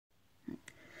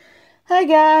Hi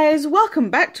guys, welcome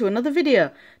back to another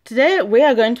video. Today we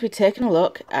are going to be taking a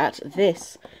look at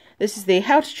this. This is the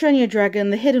How to Train Your Dragon,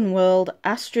 The Hidden World,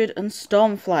 Astrid and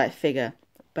Stormfly figure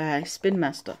by Spin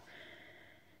Master.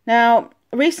 Now,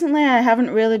 recently I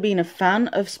haven't really been a fan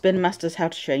of Spin Master's How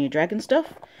to Train Your Dragon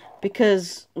stuff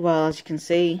because, well, as you can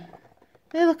see,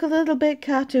 they look a little bit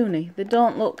cartoony. They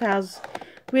don't look as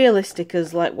realistic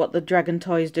as like what the dragon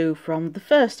toys do from the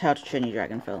first How to Train Your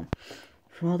Dragon film,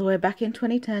 from all the way back in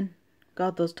 2010.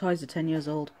 God, those toys are 10 years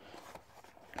old.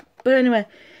 But anyway,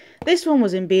 this one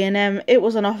was in B&M. It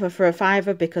was on offer for a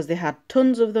 £5 because they had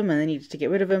tons of them and they needed to get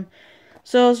rid of them.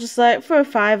 So I was just like, for a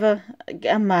 £5,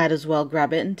 I might as well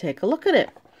grab it and take a look at it.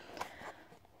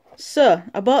 So,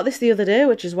 I bought this the other day,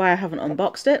 which is why I haven't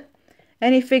unboxed it.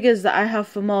 Any figures that I have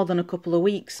for more than a couple of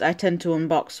weeks, I tend to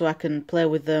unbox so I can play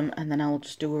with them, and then I'll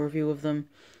just do a review of them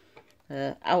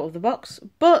out of the box.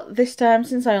 But this time,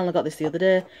 since I only got this the other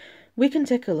day, we can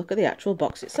take a look at the actual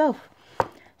box itself.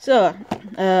 So,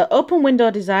 open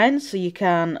window design, so you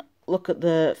can look at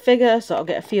the figure, sort of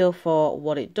get a feel for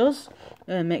what it does,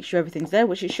 and make sure everything's there,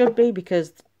 which it should be,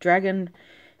 because the dragon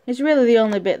is really the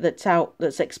only bit that's out,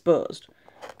 that's exposed.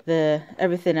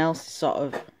 Everything else is sort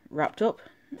of wrapped up.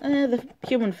 The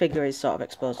human figure is sort of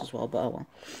exposed as well, but oh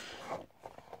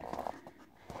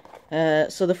well.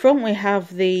 So the front we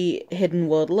have the Hidden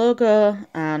World logo,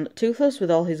 and Toothless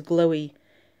with all his glowy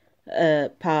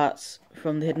parts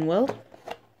from the Hidden World.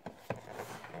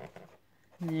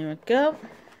 There we go.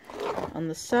 On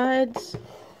the sides,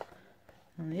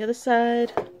 on the other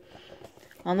side.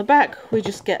 On the back, we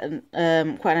just get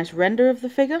quite a nice render of the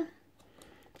figure.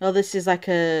 Oh, this is like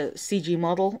a CG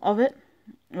model of it,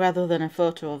 rather than a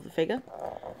photo of the figure.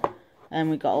 And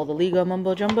we got all the legal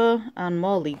mumbo jumbo and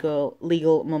more legal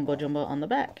mumbo jumbo on the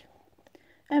back.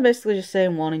 And basically just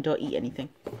saying, warning, don't eat anything.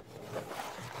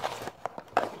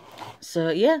 So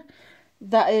yeah,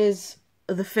 that is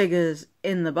the figures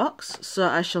in the box. So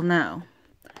I shall now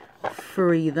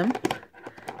free them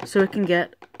so we can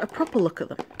get a proper look at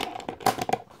them.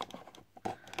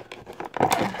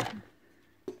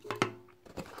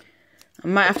 I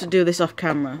might have to do this off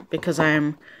camera because I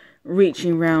am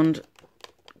reaching around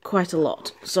quite a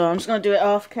lot. So I'm just going to do it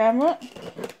off camera.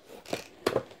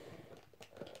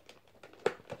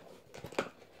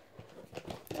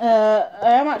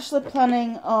 I am actually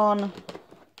planning on,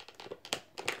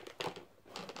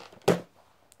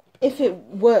 if it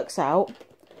works out,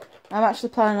 I'm actually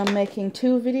planning on making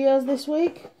 2 videos this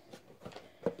week.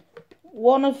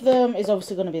 One of them is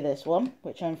obviously going to be this one,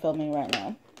 which I'm filming right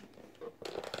now,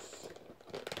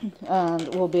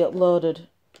 and will be uploaded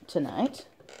tonight,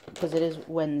 because it is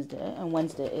Wednesday, and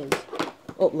Wednesday is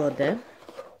upload day.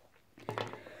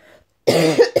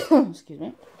 Excuse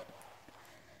me.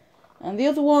 And the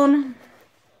other one,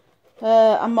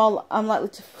 I'm likely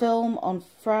to film on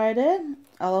Friday.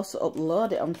 I'll also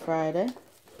upload it on Friday,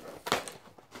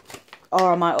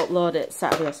 or I might upload it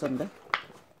Saturday or Sunday,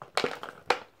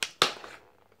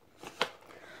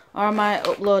 or I might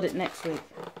upload it next week.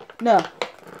 No,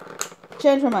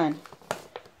 change my mind.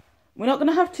 We're not going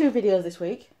to have 2 videos this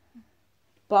week,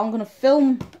 but I'm going to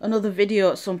film another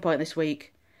video at some point this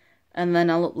week, and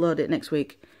then I'll upload it next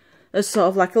week. As sort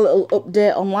of like a little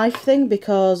update on life thing,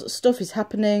 because stuff is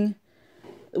happening,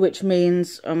 which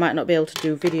means I might not be able to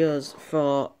do videos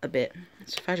for a bit.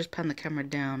 So if I just pan the camera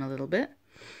down a little bit,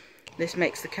 this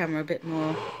makes the camera a bit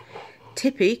more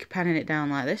tippy, panning it down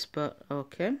like this, but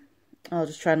okay. I'll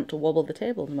just try not to wobble the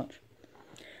table as much.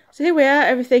 So here we are,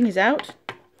 everything is out.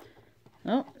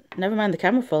 Oh, never mind the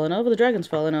camera falling over, the dragon's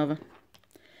falling over.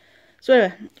 So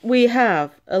anyway, we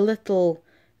have a little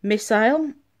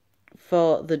missile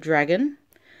for the dragon.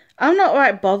 I'm not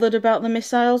right bothered about the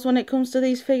missiles when it comes to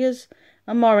these figures.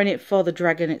 I'm more in it for the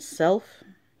dragon itself.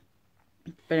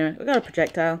 But anyway, we've got a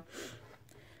projectile.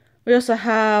 We also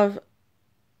have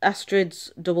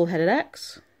Astrid's double-headed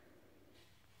axe.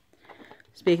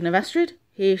 Speaking of Astrid,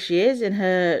 here she is in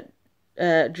her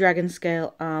dragon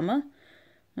scale armour.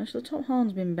 Actually, the top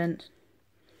horn's been bent.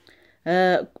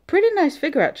 Pretty nice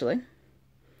figure, actually.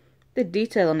 The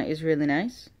detail on it is really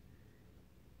nice.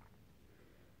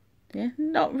 Yeah,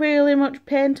 not really much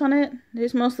paint on it.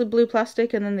 It's mostly blue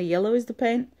plastic, and then the yellow is the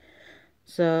paint.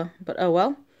 So, but oh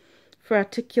well. For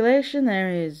articulation, there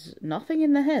is nothing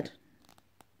in the head.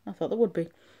 I thought there would be.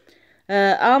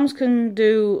 Arms can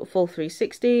do full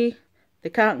 360. They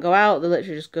can't go out, they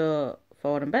literally just go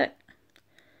forward and back.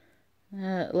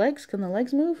 Legs, can the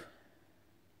legs move?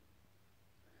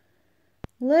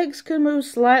 Legs can move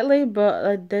slightly,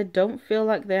 but they don't feel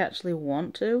like they actually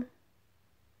want to.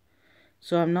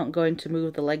 So I'm not going to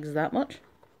move the legs that much.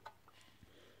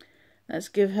 Let's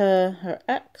give her her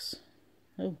axe.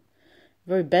 Oh,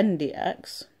 Very bendy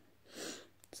axe.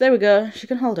 So there we go. She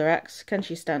can hold her axe. Can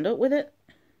she stand up with it?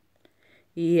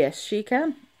 Yes, she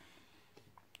can.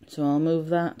 So I'll move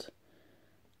that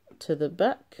to the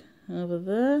back over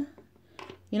there.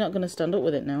 You're not going to stand up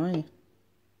with it now, are you?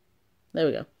 There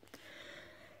we go.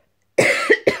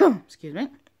 Excuse me.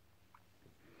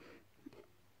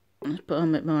 Let's put a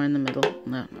bit more in the middle.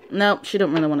 No, she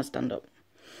don't really want to stand up.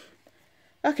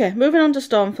 Okay, moving on to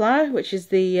Stormfly, which is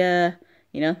the,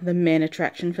 the main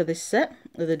attraction for this set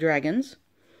of the dragons.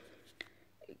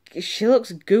 She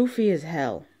looks goofy as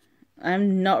hell.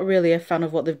 I'm not really a fan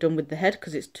of what they've done with the head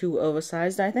because it's too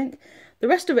oversized, I think. The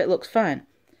rest of it looks fine,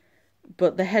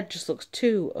 but the head just looks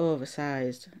too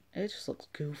oversized. It just looks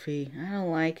goofy. I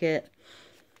don't like it.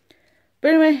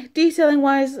 But anyway,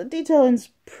 detailing-wise, detailing's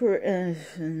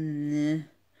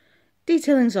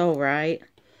alright.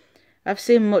 I've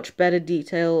seen much better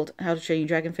detailed How to Train Your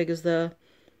Dragon figures though.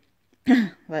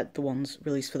 Like the ones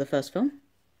released for the first film.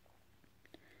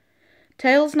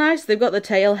 Tail's nice. They've got the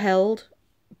tail held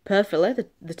perfectly.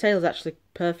 The tail's actually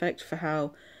perfect for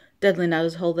how Deadly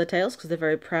Nadders hold their tails because they're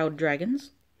very proud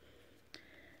dragons.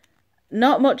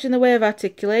 Not much in the way of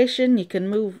articulation. You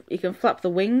can flap the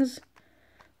wings,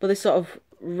 but they sort of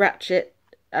ratchet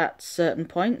at certain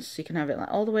points. You can have it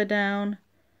like all the way down,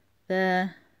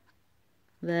 there,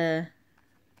 there,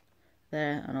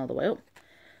 there, and all the way up.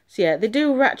 So yeah, they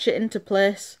do ratchet into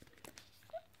place,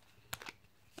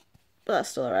 but that's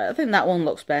still alright. I think that one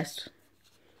looks best,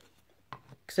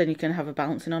 because then you can have a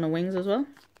balancing on her wings as well.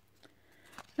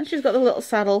 And she's got the little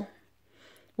saddle,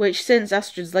 which since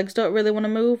Astrid's legs don't really want to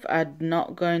move, I'm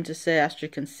not going to say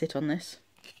Astrid can sit on this.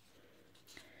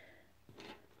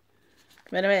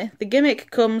 But anyway, the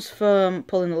gimmick comes from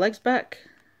pulling the legs back.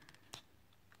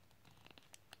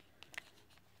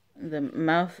 The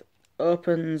mouth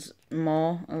opens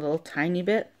more, a little tiny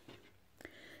bit,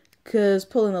 because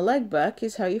pulling the leg back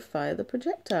is how you fire the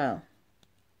projectile.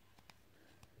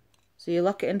 So you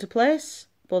lock it into place,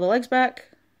 pull the legs back,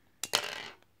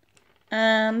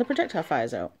 and the projectile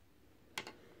fires out.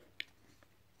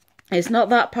 It's not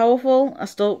that powerful. I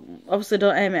still obviously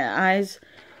don't aim it at eyes,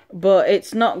 but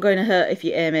it's not going to hurt if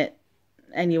you aim it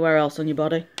anywhere else on your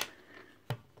body.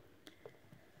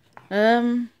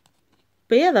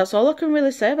 But yeah, that's all I can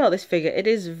really say about this figure. It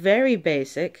is very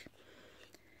basic.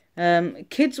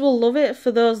 Kids will love it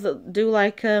for those that do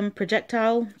like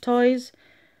projectile toys.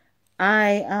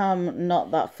 I am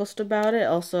not that fussed about it.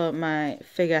 Also, my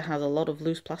figure has a lot of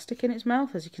loose plastic in its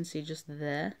mouth, as you can see just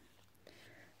there.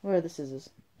 Where are the scissors?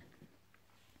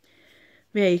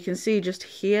 Yeah, you can see just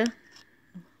here,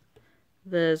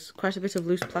 there's quite a bit of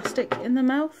loose plastic in the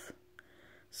mouth.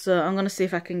 So I'm going to see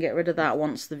if I can get rid of that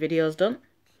once the video's done.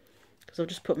 Because I've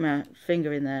just put my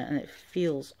finger in there and it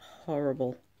feels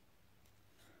horrible.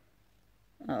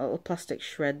 Little plastic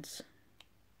shreds.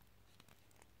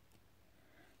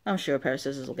 I'm sure a pair of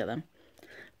scissors will get them.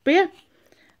 But yeah,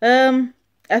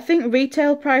 I think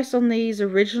retail price on these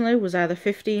originally was either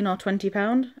 £15 or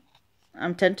 £20.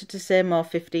 I'm tempted to say more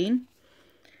 15.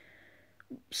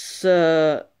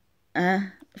 So,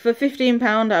 for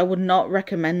 £15 I would not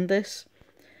recommend this.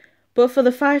 But for the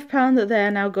 £5 that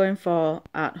they're now going for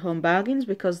at Home Bargains,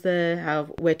 because they have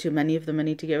way too many of them and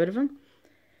need to get rid of them,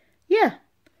 yeah,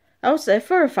 I would say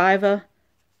for a £5,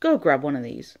 go grab one of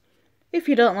these. If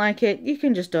you don't like it, you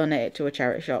can just donate it to a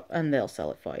charity shop and they'll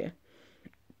sell it for you.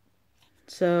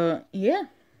 So, yeah,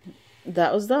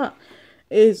 that was that.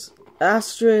 Is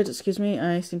Astrid, excuse me,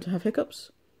 I seem to have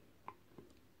hiccups.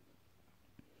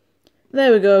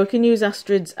 There we go, we can use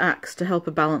Astrid's axe to help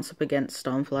her balance up against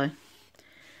Stormfly.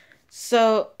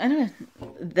 So, anyway,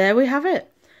 there we have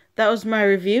it. That was my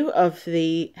review of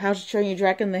the How to Train Your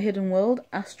Dragon, The Hidden World,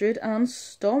 Astrid and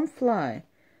Stormfly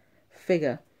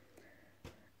figure.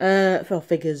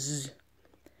 Figures.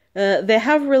 They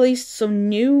have released some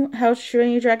new How to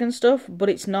Train Your Dragon stuff, but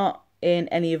it's not in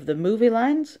any of the movie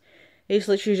lines. It's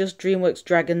literally just DreamWorks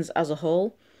dragons as a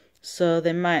whole. So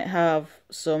they might have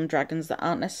some dragons that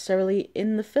aren't necessarily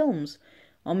in the films.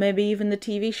 Or maybe even the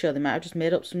TV show. They might have just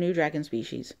made up some new dragon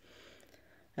species.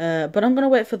 But I'm going to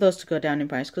wait for those to go down in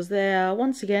price, because they are,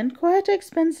 once again, quite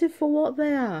expensive for what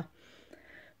they are.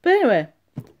 But anyway,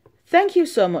 thank you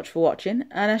so much for watching,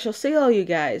 and I shall see all you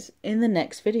guys in the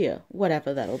next video,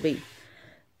 whatever that'll be.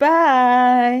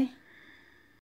 Bye!